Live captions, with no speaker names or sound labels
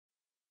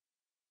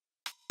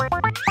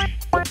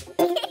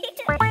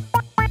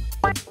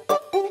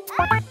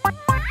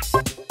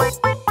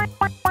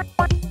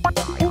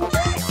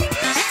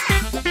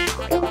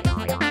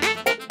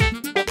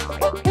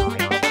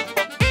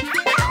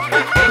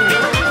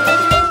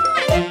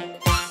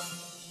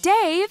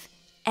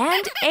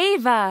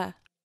Ava.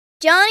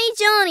 Johny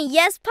Johny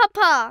Yes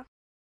Papa.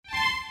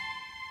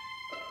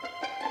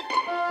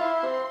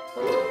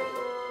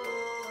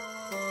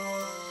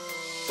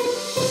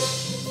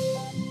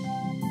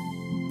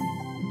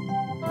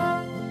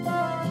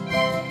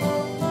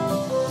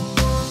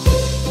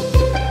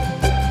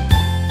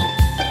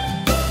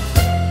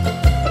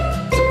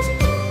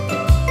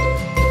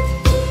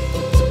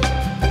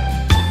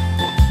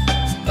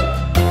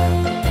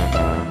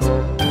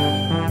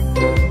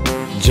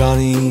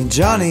 Johny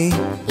Johny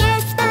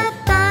Yes,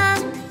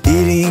 Papa.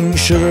 eating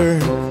sugar,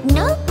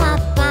 No,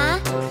 Papa.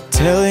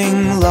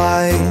 telling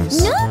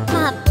lies. No,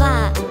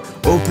 Papa.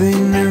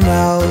 Open your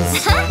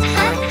mouth. Ha,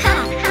 ha,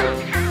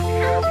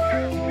 ha.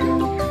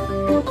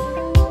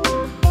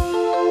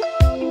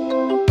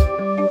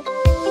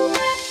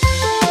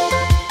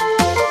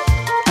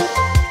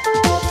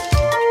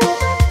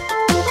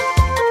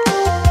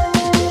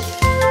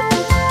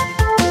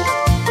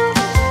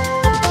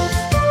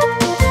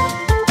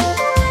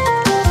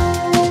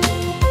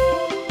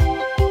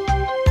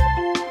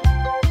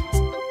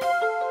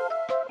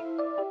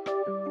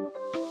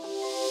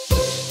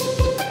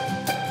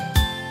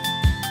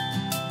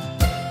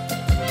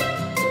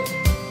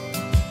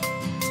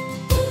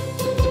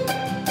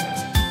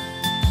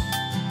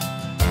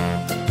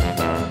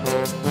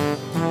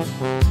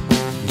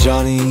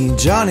 Johny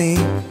Johny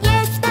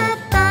Yes,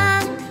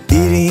 Papa.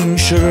 eating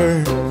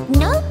sugar,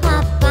 No,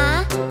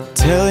 Papa.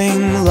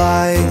 telling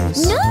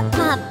lies. No,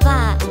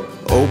 Papa.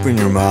 Open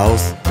your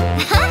mouth.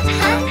 Ha,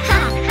 ha,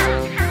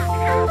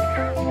 ha.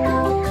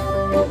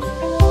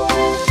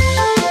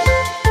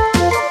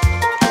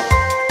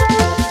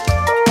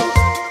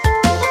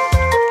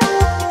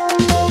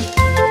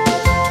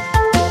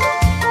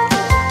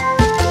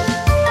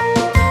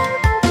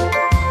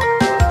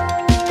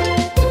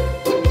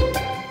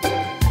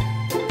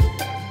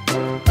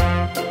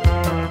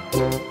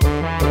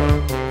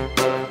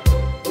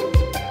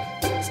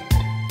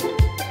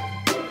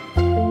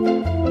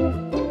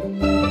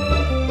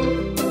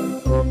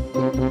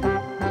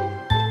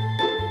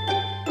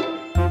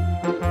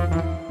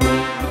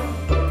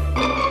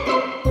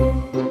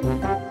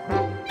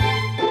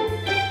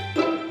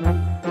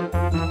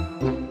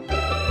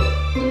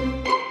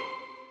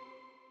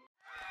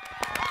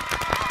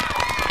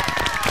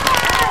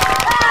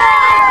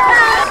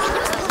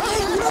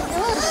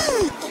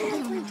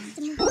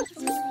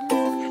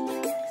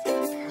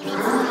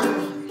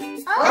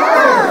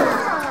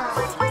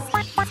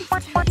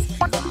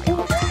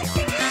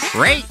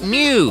 Great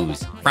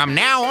news! From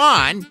now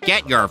on,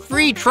 get your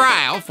free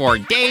trial for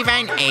Dave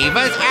and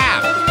Ava's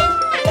app.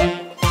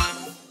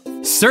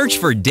 Search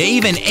for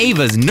Dave and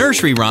Ava's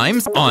nursery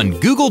rhymes on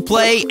Google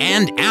Play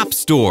and App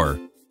Store.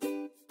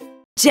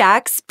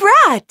 Jack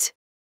Sprat.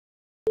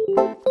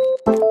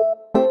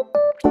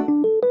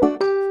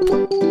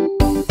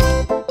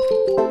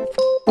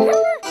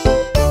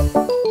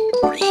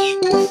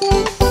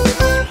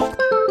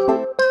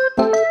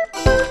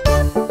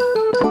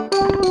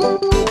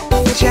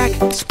 Jack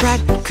Sprat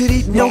could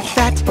eat no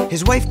fat,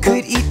 his wife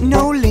could eat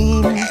no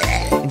lean.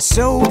 And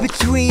so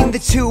between the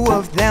two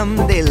of them,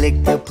 they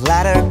licked the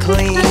platter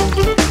clean.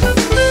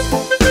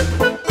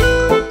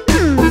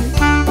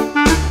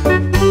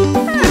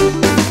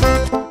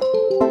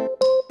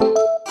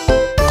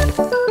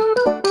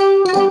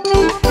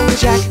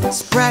 Jack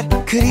Sprat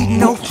could eat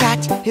no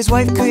fat, his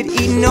wife could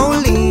eat no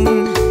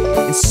lean.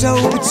 And so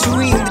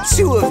between the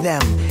two of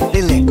them,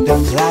 they licked the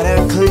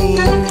platter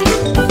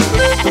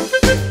clean.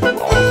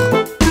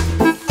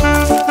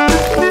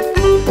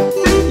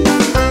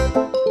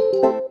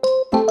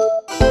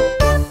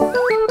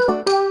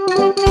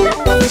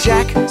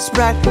 Jack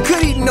Sprat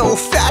could eat no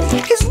fat,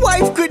 his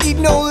wife could eat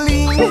no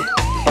lean.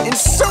 And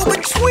so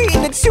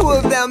between the two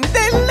of them,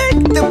 they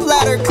licked the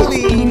platter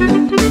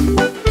clean.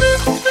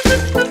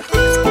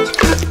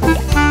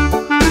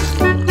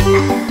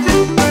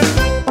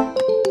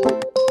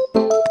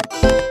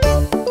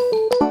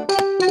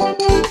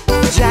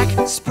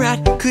 Jack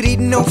Sprat could eat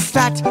no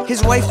fat,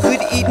 his wife could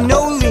eat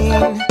no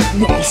lean.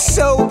 And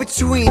so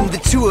between the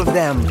two of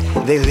them,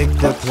 they licked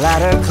the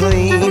platter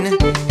clean.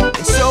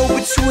 And so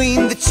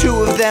between the two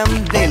of them,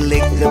 they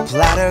licked the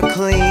platter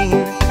clean.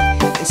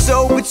 And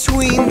so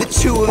between the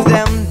two of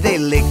them, they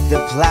licked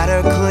the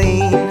platter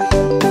clean.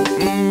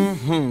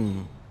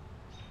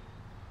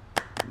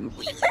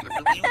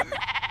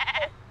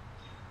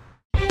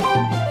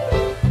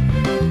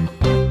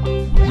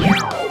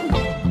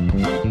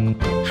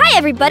 Hi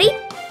everybody!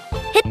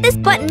 Hit this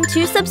button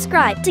to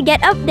subscribe to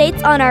get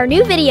updates on our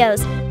new videos.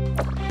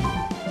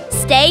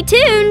 Stay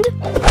tuned!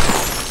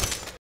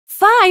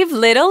 Five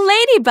Little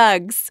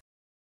Ladybugs.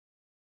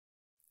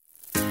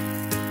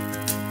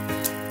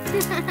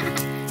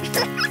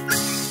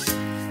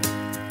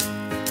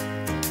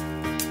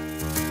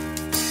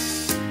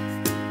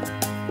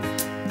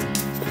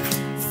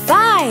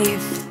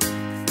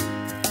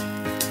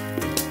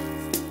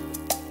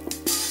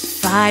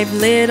 Five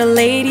little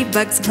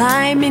ladybugs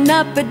climbing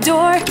up a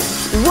door.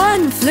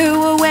 One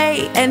flew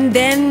away and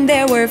then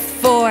there were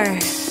four.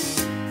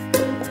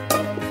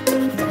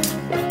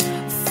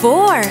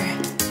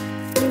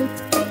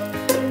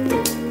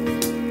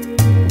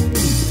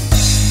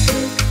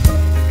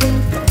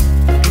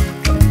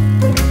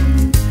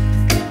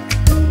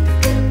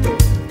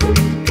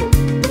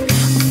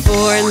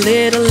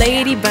 little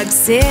ladybugs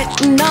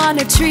sitting on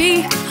a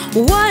tree.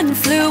 One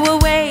flew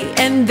away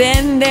and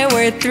then there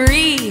were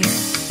three.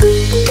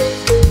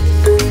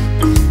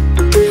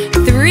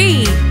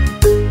 Three.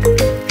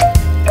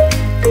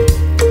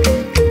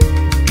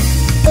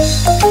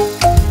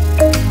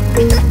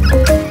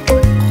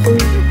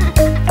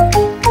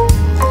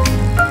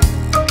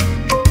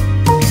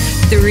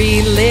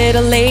 Three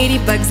little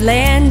ladybugs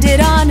landed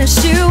on a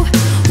shoe.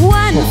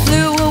 One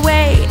flew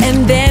away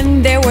and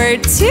then there were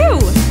two.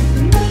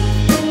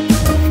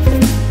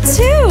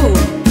 Two.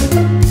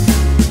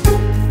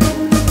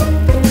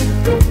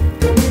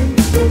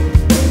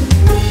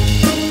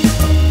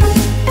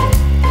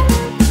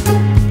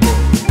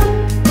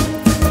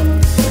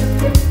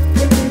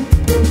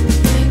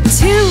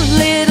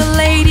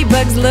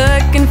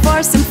 Looking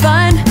for some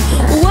fun.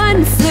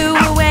 One flew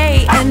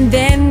away and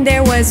then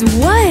there was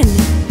one.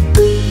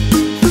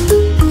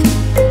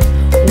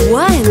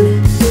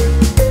 One.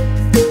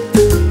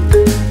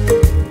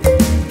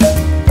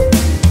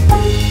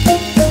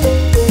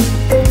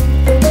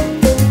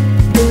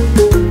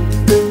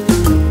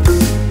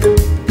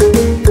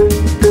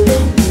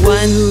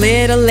 One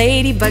little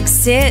ladybug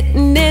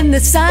sitting in the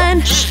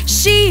sun.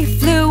 She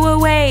flew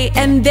away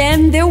and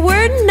then there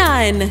were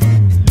none.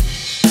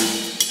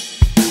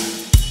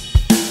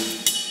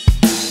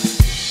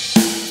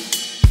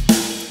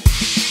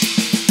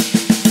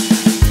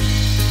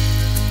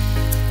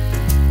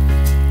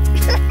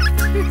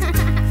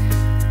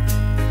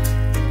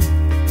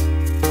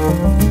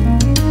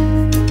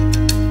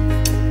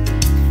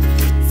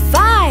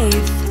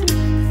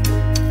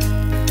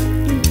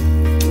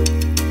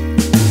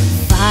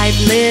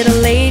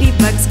 Little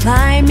ladybugs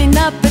climbing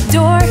up a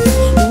door.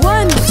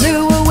 One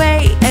flew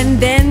away and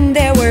then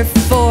there were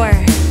four.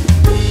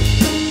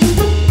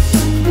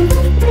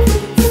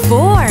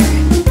 Four.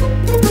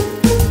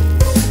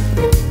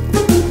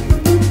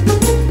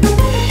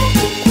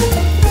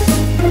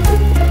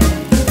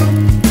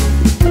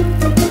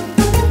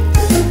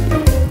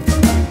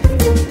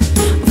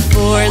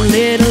 Four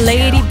little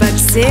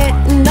ladybugs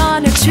sitting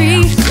on a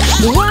tree.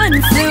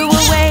 One flew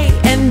away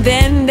and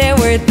then there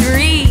were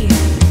three.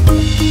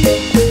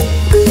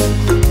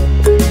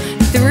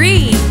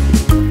 Three.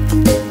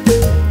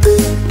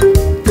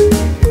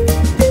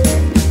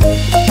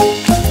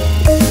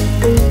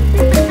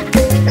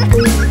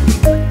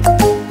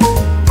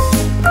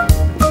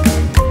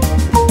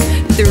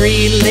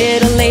 Three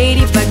little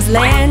ladybugs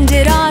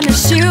landed on a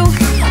shoe.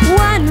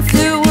 One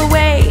flew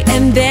away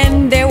and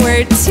then there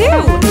were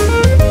two.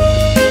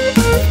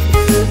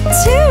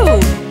 Two.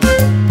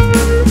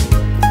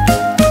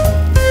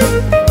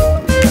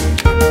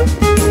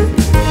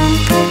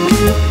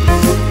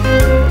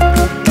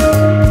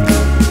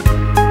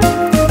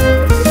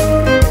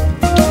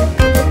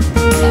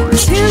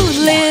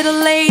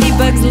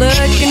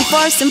 Looking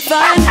for some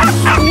fun.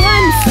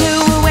 One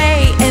flew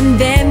away and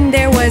then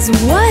there was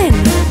one.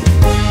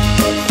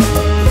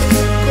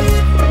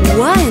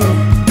 One.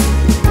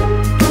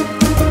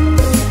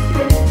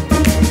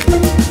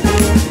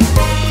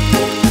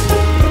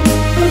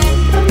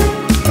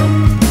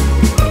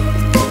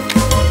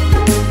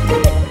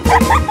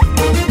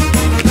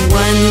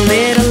 One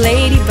little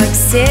ladybug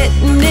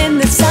sitting in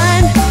the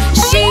sun.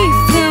 She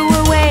flew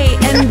away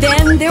and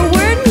then there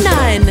were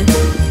none.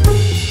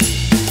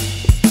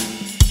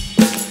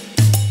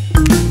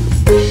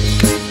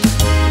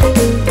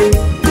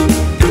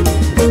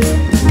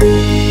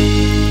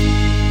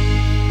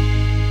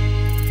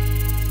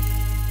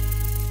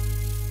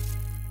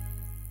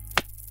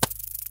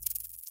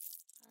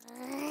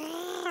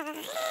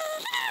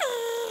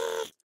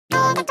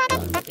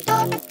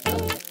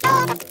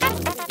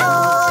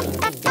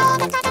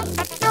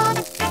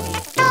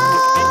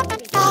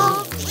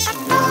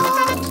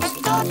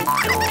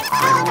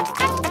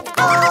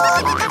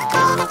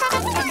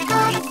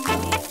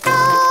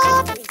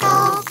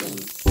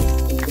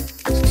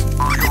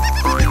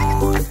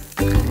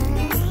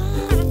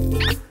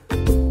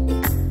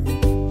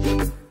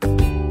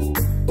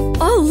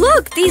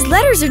 These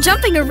letters are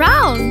jumping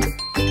around.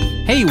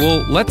 Hey,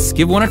 well, let's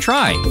give one a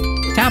try.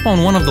 Tap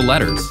on one of the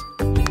letters.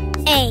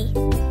 A.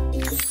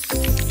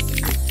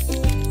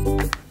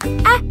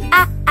 Ah,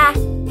 ah, ah.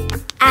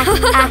 Ah,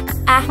 ah,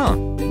 ah. Huh,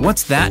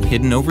 what's that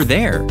hidden over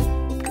there?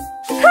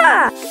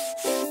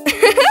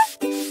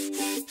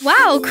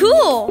 Wow,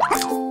 cool.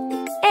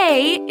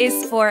 A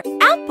is for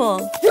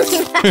apple.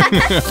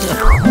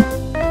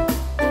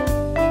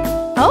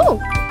 Oh,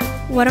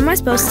 what am I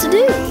supposed to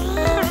do?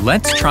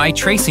 Let's try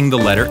tracing the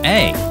letter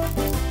A.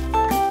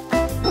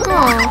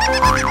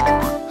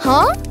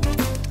 Huh?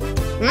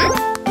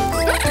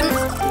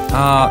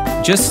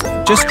 Just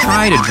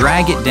try to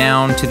drag it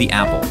down to the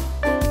apple.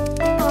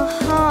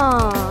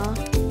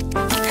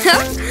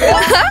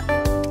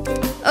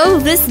 Oh,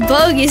 this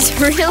bug is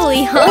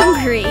really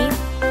hungry.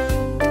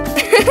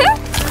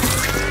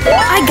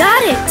 I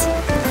got it!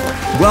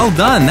 Well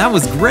done, that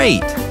was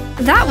great.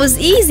 That was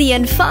easy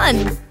and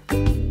fun.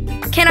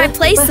 Can I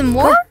play some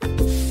more?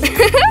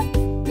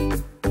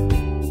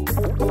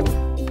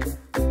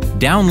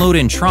 Download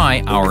and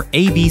try our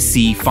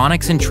ABC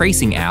Phonics and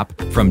Tracing app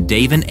from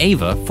Dave and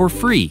Ava for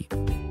free.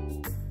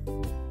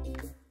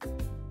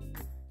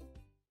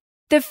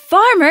 The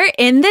Farmer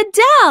in the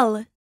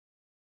Dell.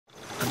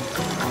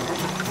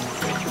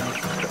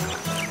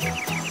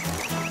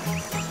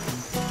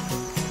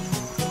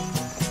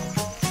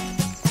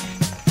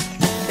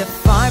 The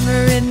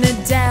farmer in the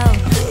dell,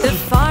 the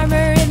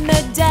farmer in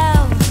the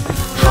dell.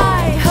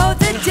 Hi ho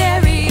the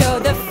dairy-o,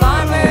 the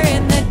farmer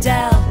in the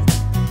dell.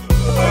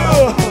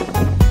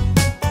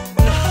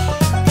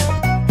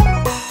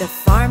 The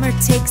farmer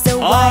takes a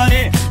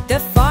wife, the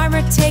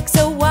farmer takes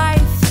a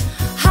wife.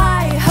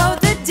 Hi ho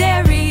the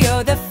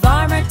dairy-o, the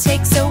farmer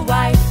takes a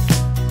wife.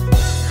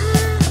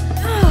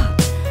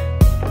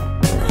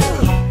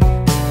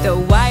 The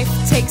wife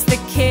takes the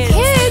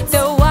kids,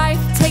 the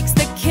wife takes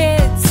the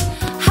kids.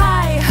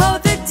 Hi ho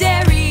the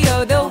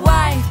dairy-o, the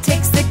wife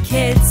takes the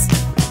kids.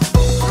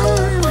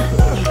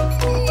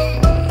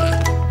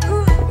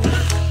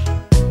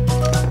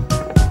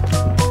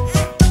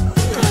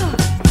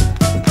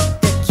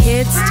 The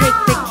kids take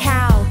the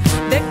cow,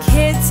 the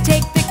kids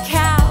take the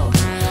cow.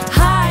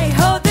 Hi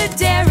ho the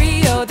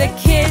dairy-o, the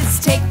kids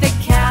take the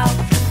cow.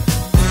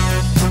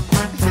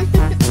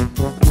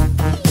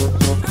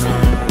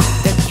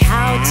 The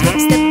cow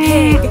takes the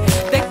pig,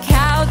 the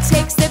cow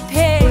takes the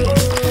pig.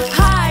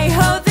 Hi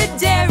ho the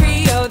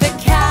dairy-o, the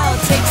cow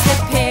takes the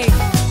pig.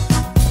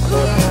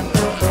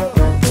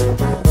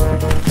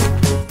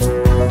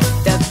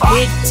 The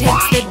pig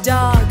takes the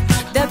dog,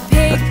 the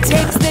pig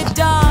takes the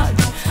dog.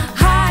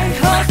 Hi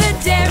ho the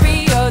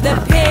dairy-o, the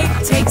pig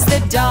takes the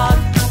dog.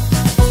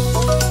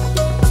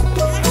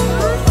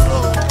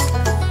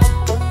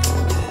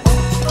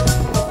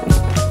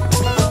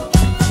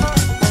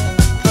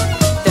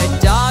 The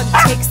dog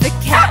takes the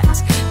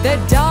cat, the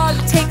dog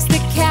takes the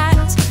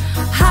cat.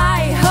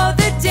 Hi ho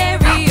the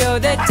dairy-o,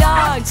 the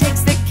dog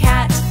takes the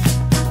cat.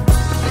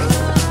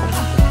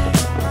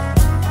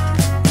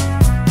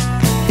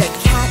 The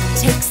cat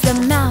takes the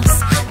mouse,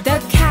 the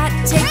cat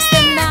takes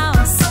the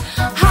mouse.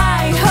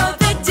 Hi ho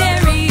the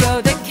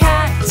dairy-o, the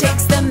cat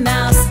takes the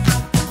mouse.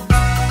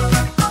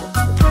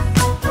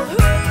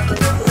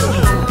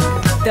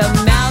 The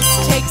mouse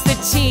takes the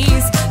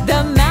cheese,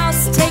 the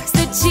mouse takes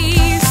the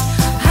cheese.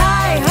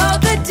 Hi ho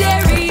the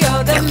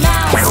dairy-o, the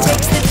mouse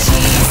takes the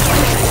cheese.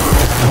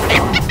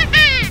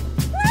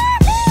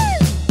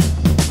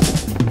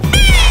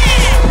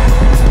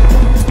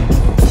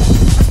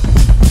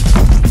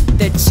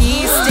 The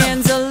cheese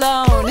stands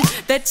alone,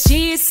 the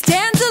cheese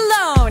stands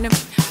alone.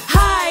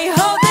 Hi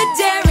ho the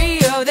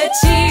dairy-o, the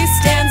cheese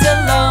stands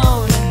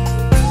alone.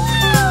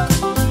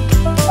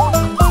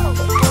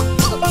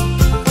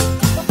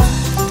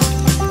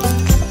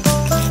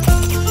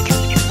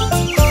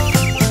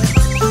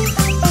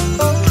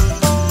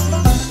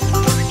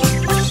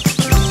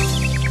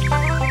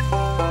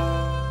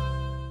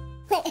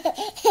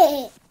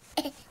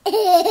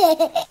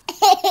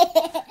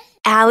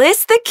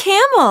 Alice the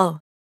Camel.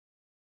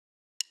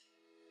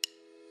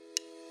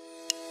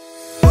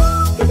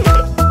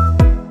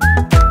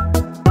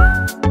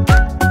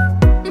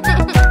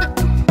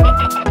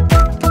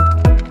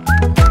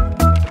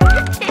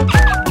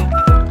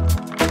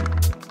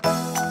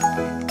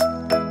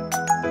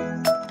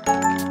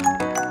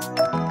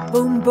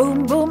 Boom,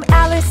 boom, boom,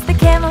 Alice the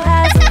camel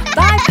has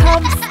 5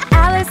 humps.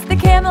 Alice the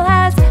camel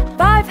has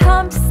 5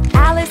 humps.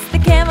 Alice the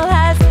camel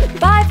has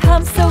 5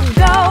 humps. So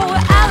go,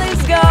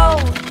 Alice, go.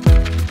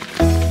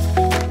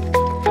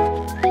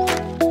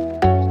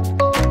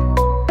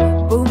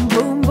 Boom,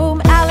 boom,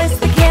 boom, Alice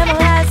the camel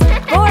has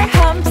 4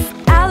 humps.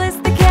 Alice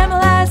the camel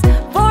has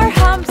 4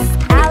 humps.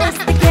 Alice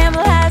the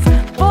camel has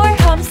 4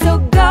 humps. So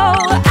go,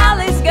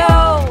 Alice,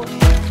 go.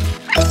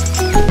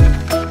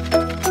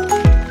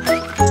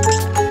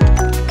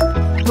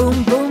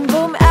 Boom, boom,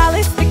 boom,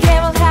 Alice the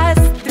camel has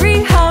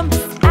 3 humps.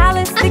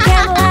 Alice the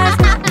camel has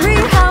 3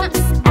 humps.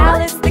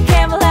 Alice the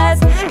camel has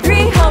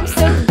 3 humps.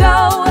 So go,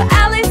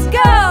 Alice,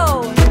 go.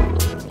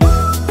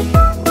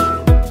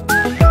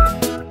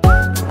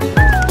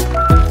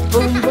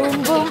 Boom, boom,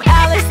 boom,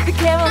 Alice the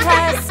camel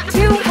has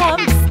 2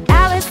 humps.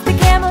 Alice the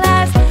camel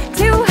has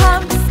 2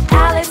 humps.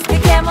 Alice the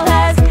camel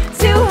has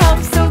 2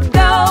 humps. So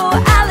go,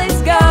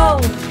 Alice, go.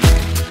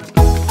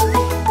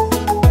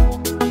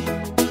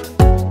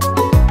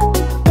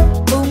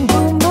 Boom,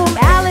 boom, boom,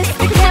 Alice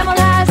the camel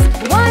has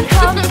 1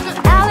 hump.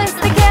 Alice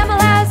the camel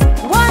has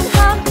 1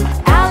 hump.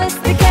 Alice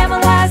the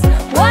camel has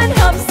 1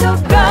 hump. So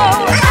go,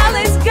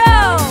 Alice, go.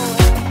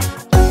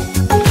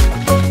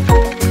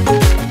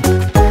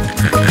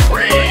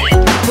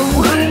 Boom,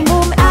 boom,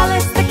 boom,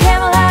 Alice the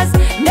camel has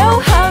no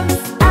humps.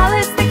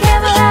 Alice the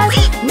camel has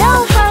no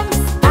humps.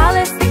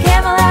 Alice the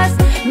camel has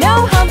no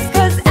humps.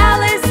 'Cause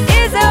Alice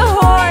is a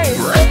horse.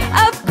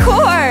 Of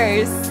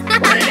course.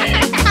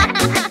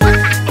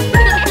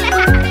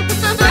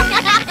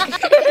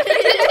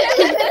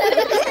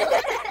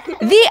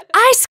 The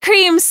ice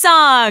cream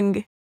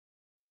song.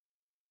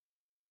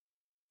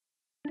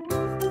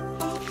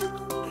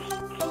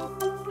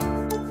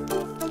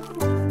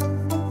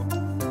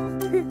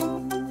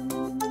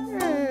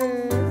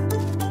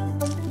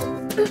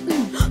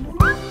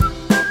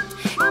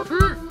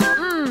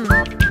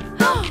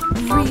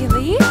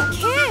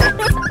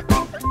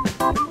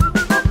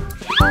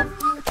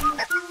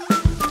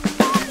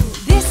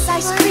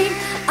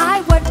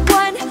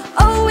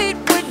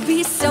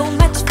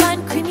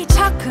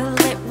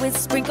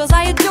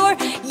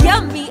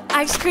 Yummy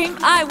ice cream,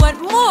 I want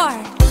more.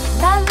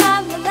 La la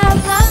la la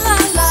la la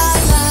la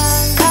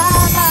la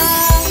la.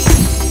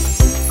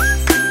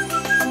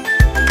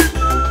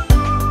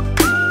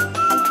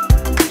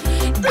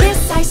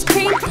 This ice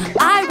cream,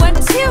 I want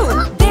too.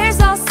 There's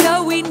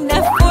also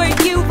enough for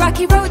you.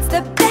 Rocky Road's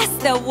the best,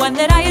 the one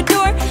that I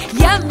adore.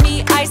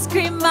 Yummy ice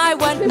cream, I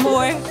want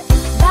more.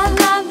 La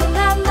la la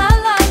la la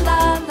la la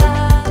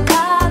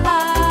la la.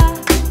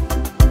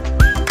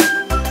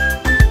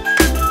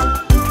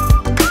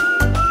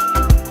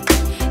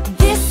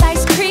 This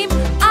ice cream,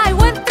 I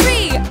want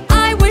 3.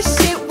 I wish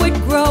it would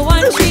grow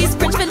on trees.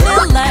 French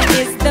vanilla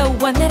is the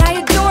one that I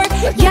adore.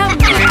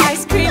 Yummy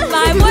ice cream,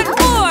 I want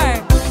more.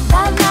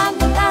 La la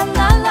la la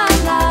la la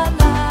la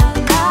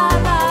la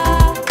la.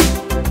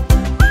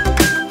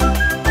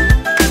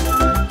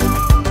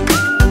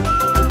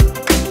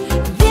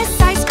 This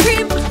ice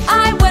cream,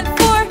 I want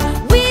 4.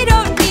 We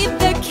don't need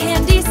the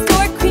candy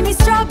store. Creamy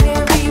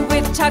strawberry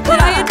with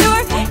chocolate, I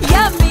adore.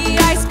 Yummy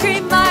ice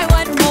cream, I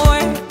want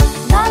more.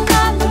 La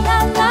la la la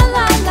la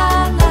la la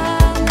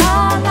la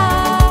la.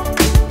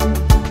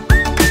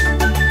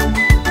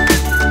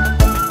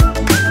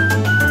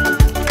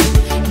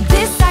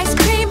 This ice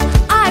cream,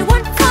 I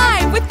want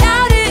 5.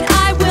 Without it,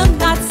 I will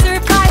not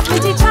survive.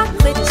 Minty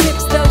chocolate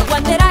chips, the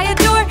one that I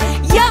adore.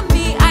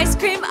 Yummy ice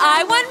cream,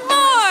 I want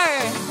more.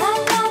 La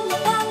la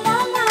la la la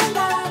la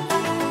la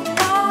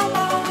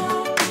la.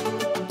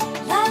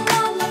 La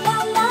la la la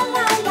la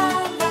la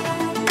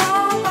la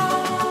la.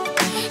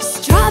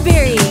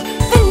 Strawberry,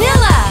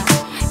 vanilla,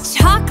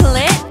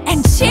 chocolate,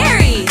 and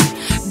cherry.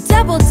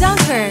 Double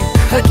dunker,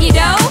 cookie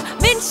dough,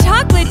 mint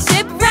chocolate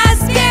chip,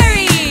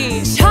 raspberry.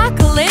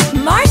 Chocolate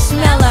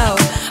marshmallow,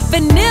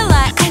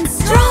 vanilla and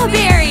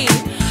strawberry.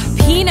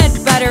 Peanut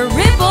butter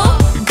ribble,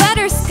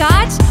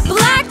 butterscotch,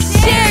 black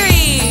cherry.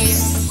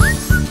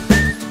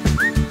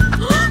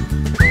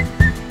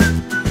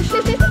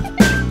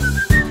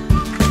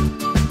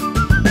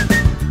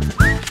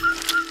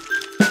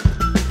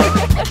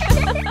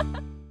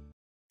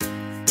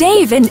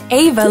 Dave and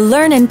Ava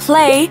Learn and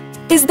Play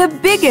is the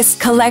biggest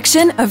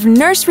collection of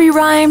nursery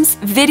rhymes,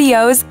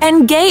 videos,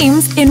 and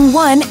games in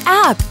one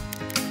app.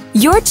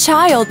 Your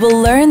child will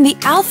learn the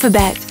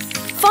alphabet,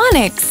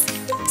 phonics,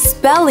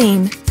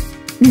 spelling,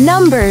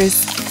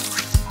 numbers,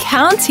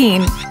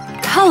 counting,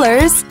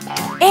 colors,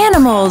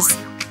 animals,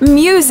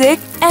 music,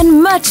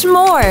 and much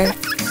more.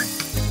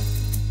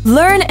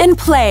 Learn and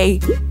play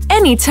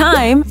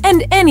anytime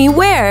and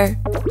anywhere.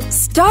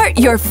 Start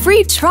your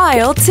free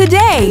trial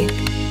today.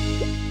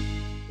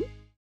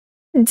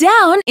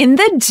 Down in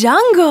the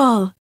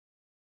jungle.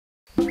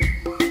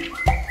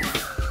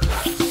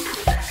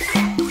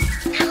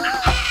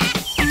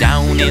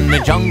 Down in the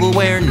jungle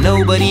where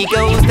nobody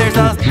goes, there's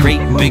a great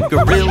big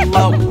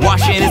gorilla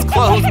washing his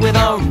clothes with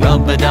a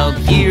rub-a-dub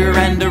here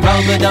and a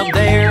rub-a-dub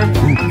there.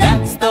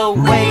 That's the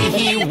way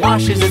he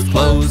washes his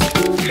clothes.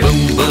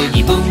 Boom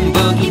boogie boom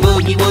boogie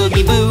boogie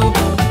woogie boo.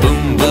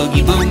 Boom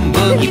boogie boom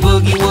boogie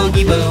boogie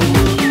woogie boo.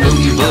 Boom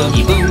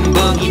boogie boom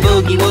boogie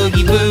boogie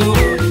woogie boo.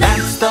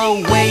 That's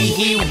the way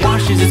he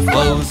washes his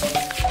clothes.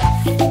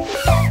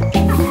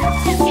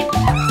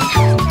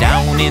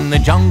 Down in the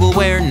jungle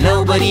where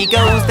nobody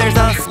goes, there's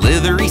a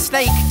slithery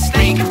snake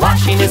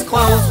washing his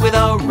clothes with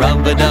a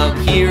rub-a-dub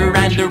here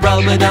and a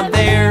rub-a-dub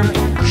there.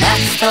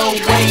 That's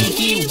the way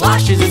he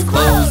washes his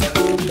clothes.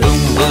 Boom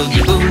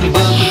boogie boom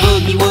boogie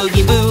boogie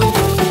woogie boo.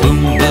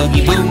 Boom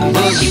boogie boom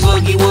boogie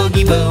boogie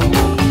woogie boo.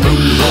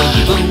 Boom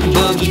boogie boom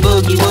boogie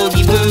boogie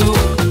woogie boo.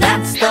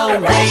 That's the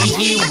way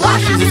he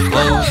washes his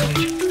clothes.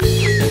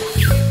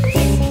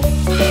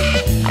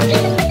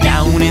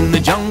 Down in the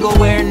jungle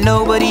where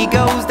nobody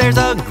goes, there's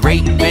a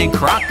great big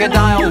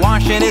crocodile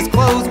washing his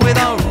clothes with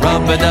a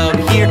rub-a-dub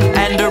here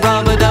and a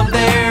rub-a-dub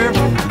there.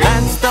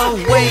 That's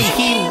the way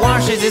he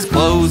washes his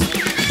clothes.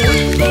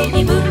 Boom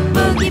boogie boom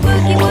boogie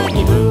boogie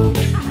woogie boo.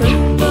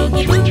 Boom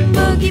boogie boom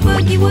boogie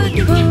boogie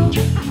woogie boo.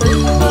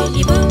 Boom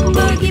boogie boom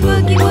boogie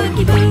boogie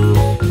woogie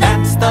boo.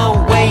 That's the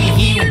way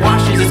he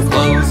washes his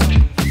clothes.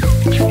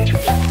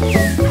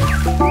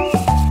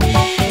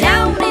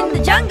 Down in the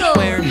jungle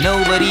Where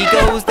nobody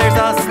goes, there's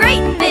a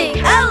great big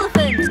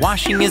elephant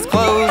washing his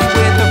clothes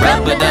with a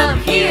rub-a-dub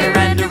here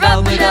and a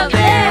rub-a-dub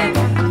there.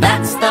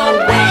 That's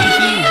the way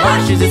he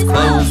washes his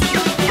clothes.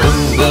 Boom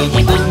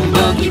boogie boom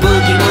boogie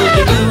boogie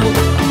woogie boo.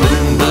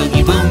 Boom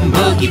boogie boom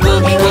boogie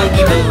boogie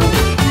woogie boo.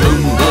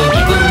 Boom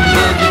boogie boom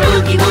boogie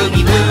boogie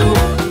woogie boo.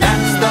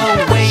 That's the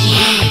way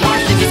he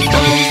washes his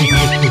clothes.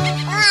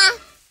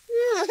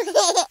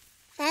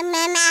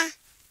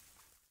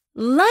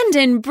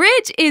 London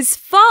Bridge is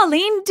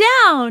falling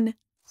down.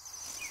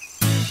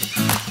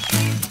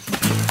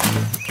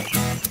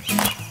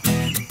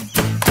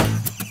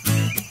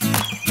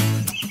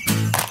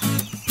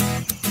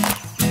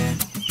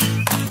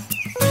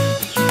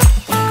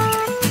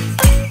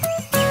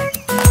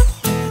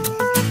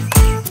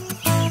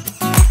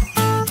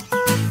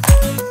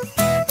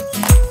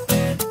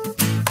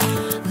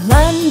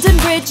 London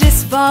Bridge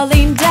is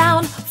falling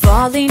down,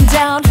 falling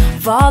down,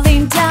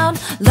 falling down.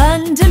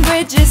 London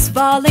Bridge is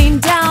falling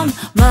down.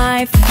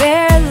 My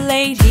fair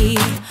lady,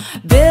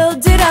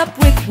 build it up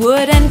with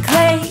wood and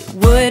clay.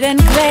 Wood and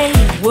clay,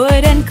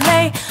 wood and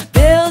clay.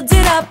 Build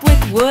it up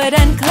with wood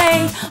and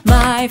clay.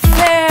 My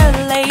fair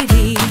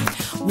lady,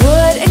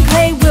 wood and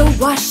clay will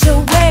wash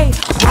away.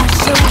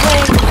 Wash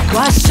away,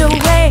 wash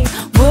away.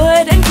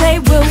 Wood and clay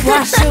will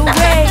wash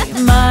away.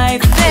 My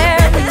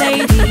fair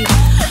lady,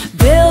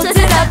 build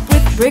it up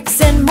with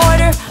bricks and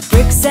mortar.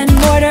 Bricks and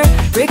mortar,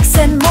 bricks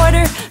and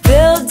mortar.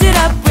 Build it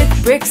up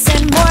with bricks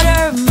and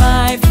mortar.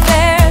 My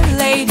fair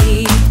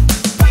lady.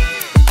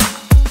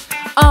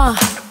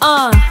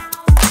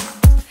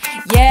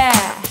 Yeah.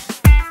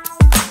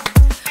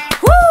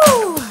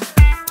 Woo!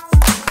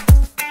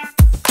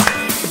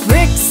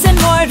 Bricks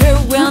and mortar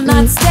will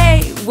not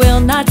stay, will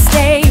not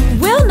stay,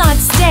 will not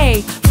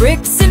stay.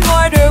 Bricks and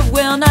mortar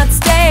will not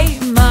stay.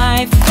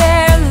 My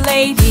fair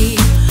lady,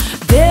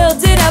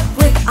 build it up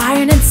with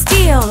iron and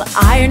steel.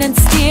 Iron and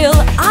steel,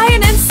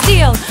 iron and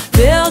steel.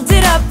 Build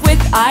it up with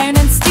iron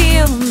and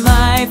steel.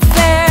 My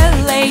fair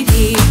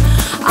lady,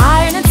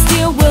 iron and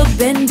steel will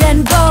bend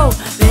and bow.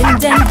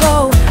 Bend and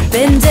bow,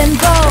 bend and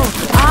bow.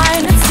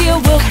 Iron and steel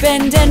will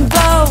bend and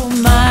bow.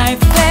 My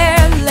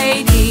fair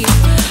lady,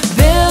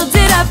 build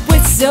it up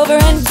with silver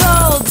and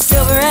gold.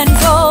 Silver and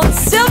gold,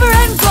 silver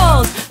and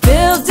gold.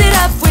 Build it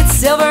up with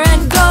silver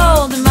and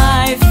gold.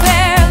 My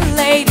fair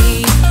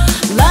lady,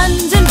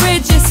 London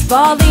Bridge is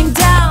falling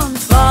down.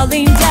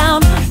 Falling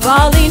down,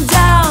 falling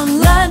down.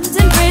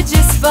 London Bridge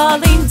is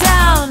falling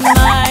down.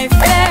 My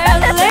fair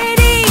lady.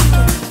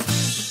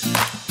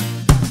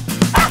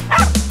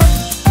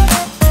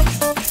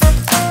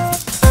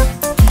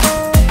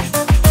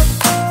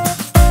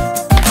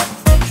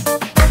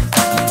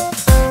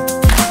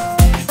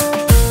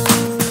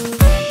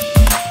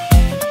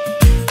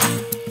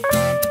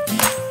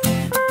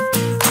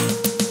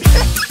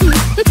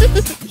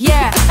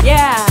 Yeah,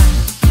 yeah.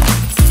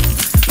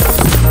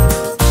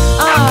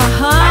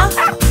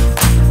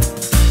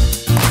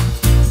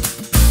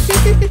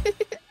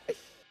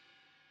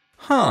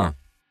 Huh.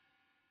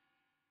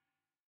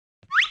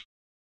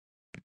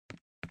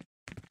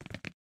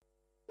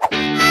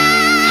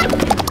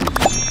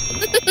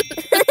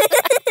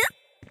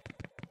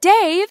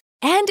 Dave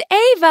and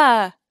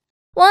Ava.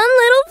 One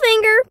Little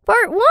Finger,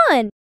 Part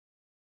 1.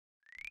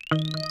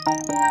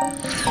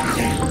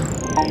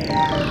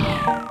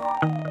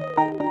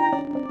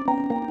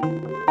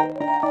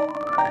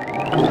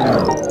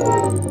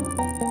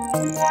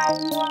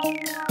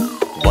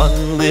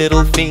 One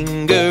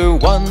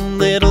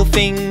little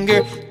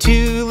finger,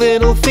 two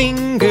little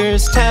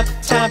fingers, tap,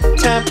 tap,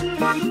 tap.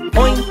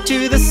 Point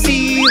to the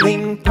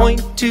ceiling,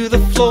 point to the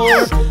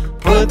floor,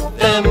 put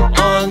them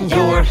on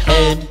your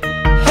head,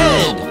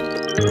 head.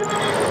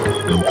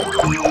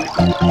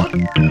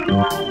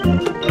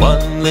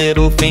 One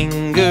little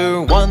finger,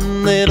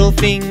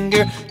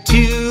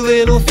 two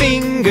little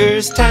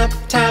fingers, tap,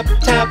 tap,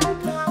 tap.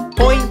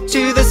 Point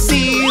to the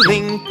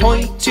ceiling,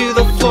 point to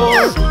the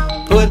floor,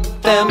 put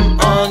them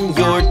on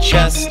your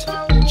chest,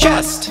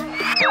 chest.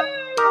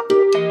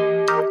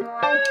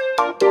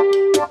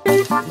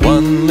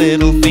 One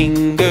little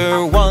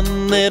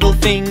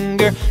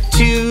finger,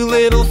 two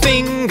little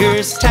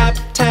fingers, tap,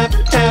 tap,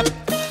 tap.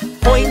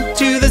 Point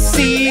to the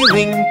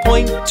ceiling,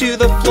 point to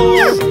the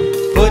floor,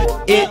 put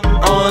it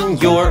on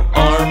your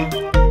arm,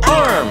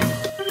 arm.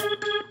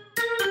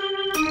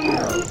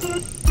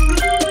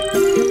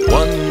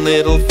 One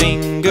little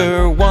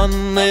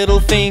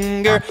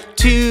finger,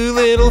 two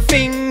little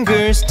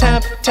fingers,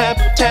 tap, tap,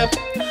 tap.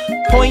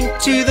 Point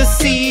to the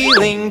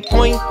ceiling,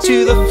 point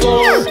to the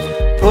floor,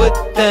 put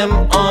them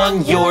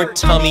on your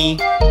tummy,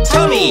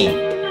 tummy.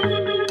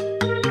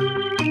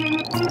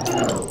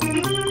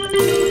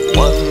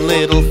 One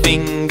little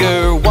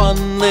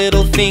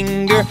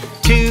finger,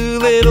 two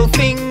little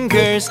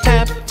fingers,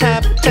 tap,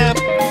 tap, tap.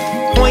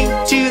 Point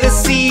to the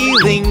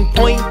ceiling,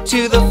 point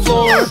to the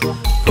floor,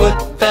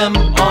 put them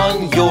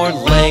on your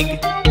leg,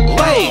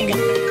 leg.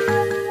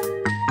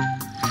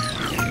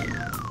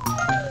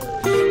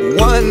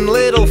 One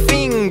little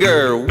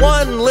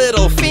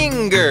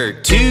finger,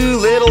 two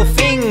little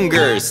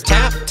fingers,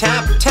 tap,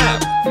 tap,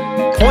 tap.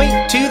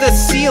 Point to the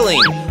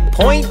ceiling,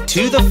 point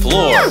to the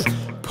floor,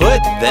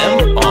 put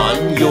them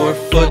on your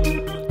foot,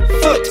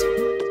 foot.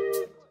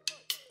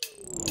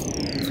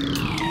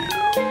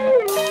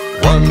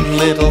 One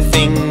little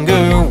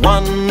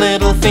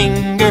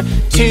finger,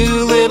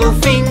 two little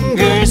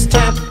fingers,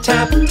 tap,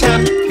 tap,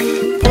 tap.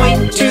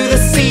 Point to the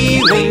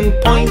ceiling,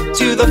 point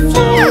to the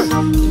floor.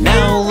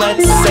 Now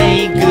let's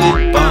say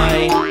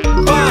goodbye,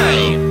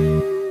 bye.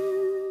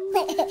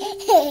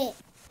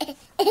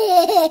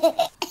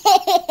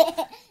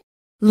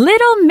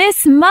 Little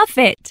Miss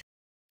Muffet.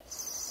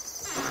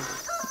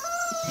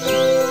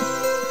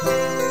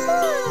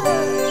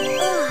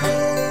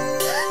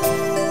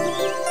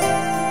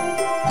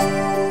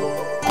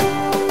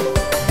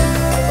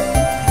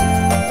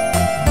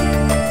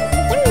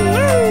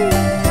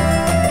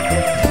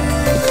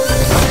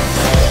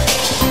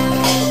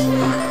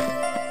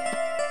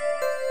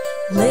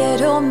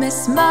 Little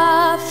Miss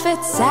Muffet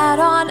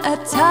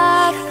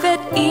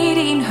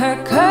her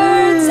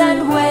curds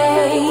and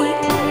whey.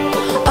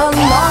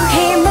 Along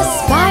came a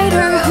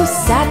spider who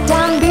sat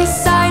down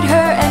beside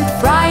her and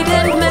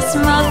frightened Miss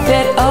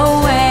Muffet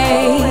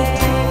away.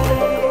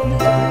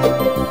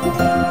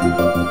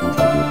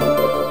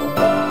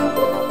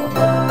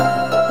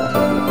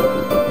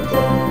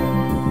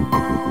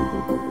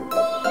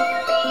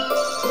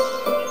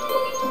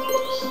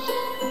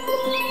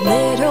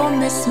 Little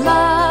Miss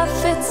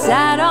Muffet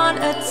sat on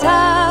a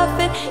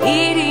tuffet,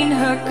 eating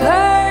her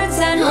curds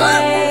and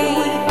whey.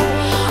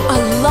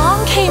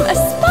 Along came a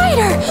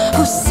spider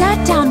who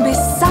sat down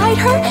beside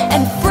her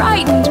and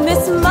frightened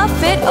Miss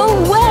Muffet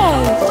away.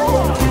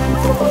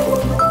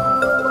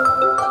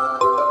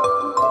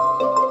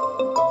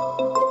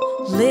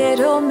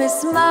 Little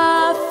Miss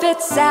Muffet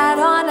sat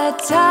on a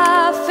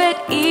tuffet,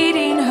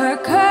 eating her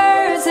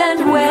curds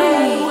and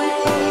whey.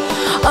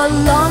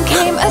 Along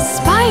came a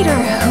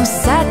spider who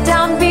sat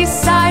down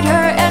beside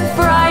her and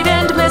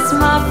frightened Miss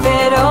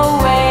Muffet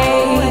away.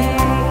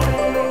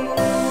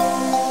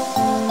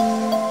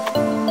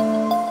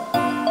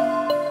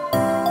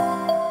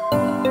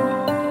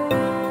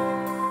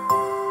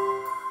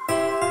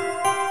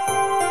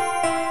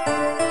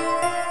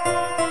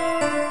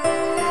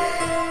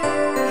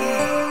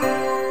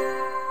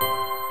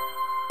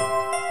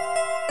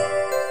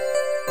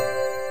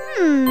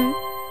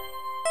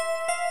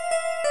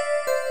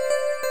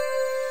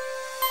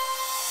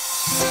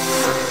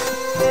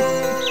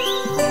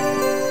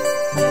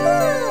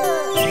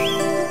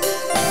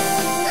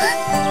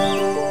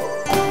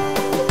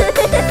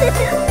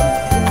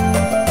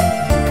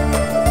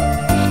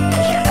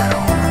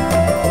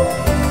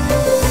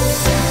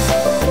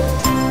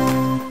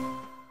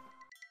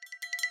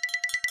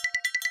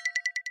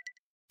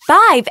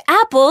 Five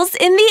apples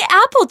in the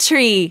apple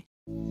tree.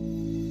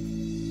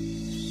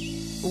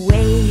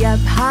 Way up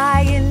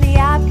high in the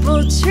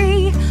apple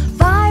tree,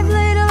 5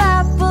 little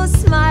apples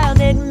smiled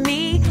at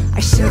me.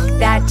 I shook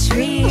that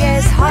tree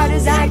as hard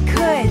as I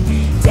could.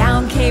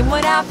 Down came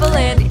one apple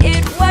and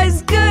it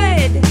was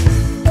good.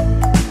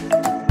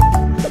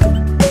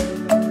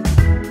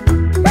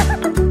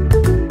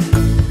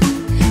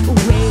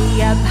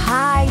 Way up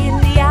high in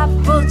the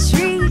apple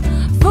tree,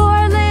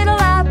 4 little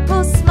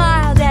apples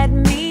smiled at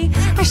me.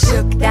 I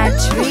shook that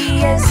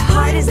tree as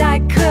hard as I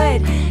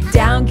could.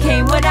 Down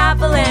came one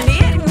apple and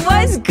it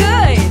was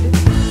good.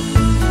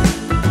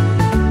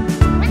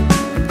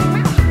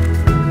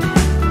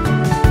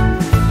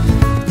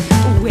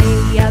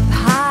 Way up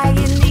high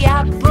in the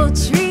apple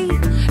tree,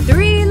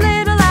 3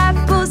 little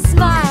apples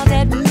smiled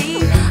at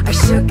me. I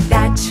shook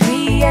that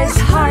tree as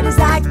hard as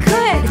I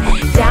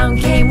could. Down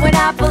came one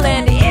apple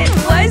and it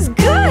was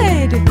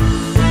good.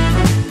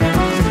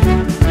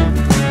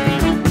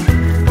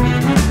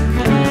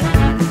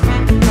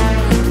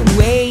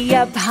 Way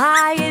up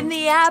high in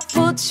the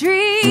apple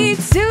tree,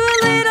 2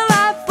 little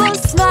apples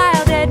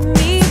smiled at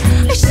me.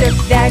 I shook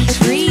that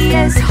tree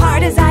as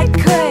hard as I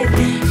could.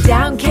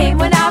 Down came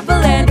one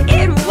apple and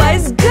it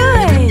was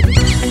good.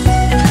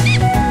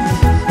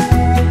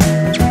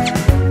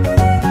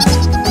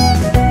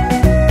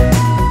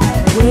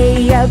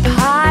 Way up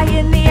high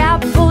in the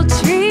apple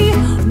tree,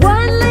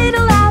 1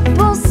 little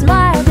apple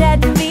smiled at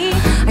me.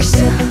 I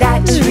shook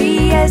that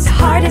tree as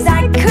hard as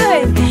I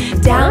could.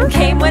 Down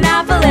came one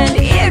apple and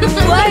it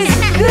was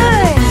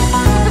good.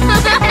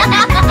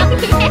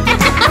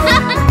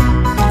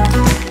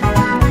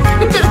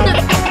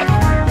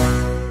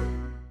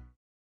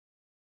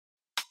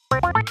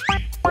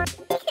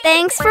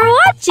 Thanks for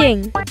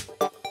watching!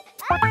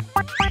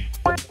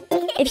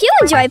 If you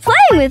enjoy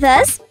playing with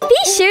us, be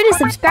sure to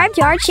subscribe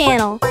to our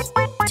channel.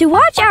 To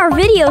watch our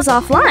videos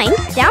offline,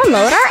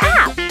 download our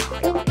app.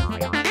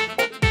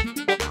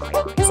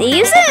 See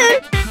you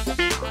soon!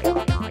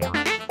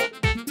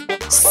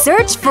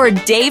 Search for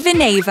Dave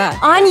and Ava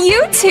on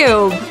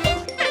YouTube.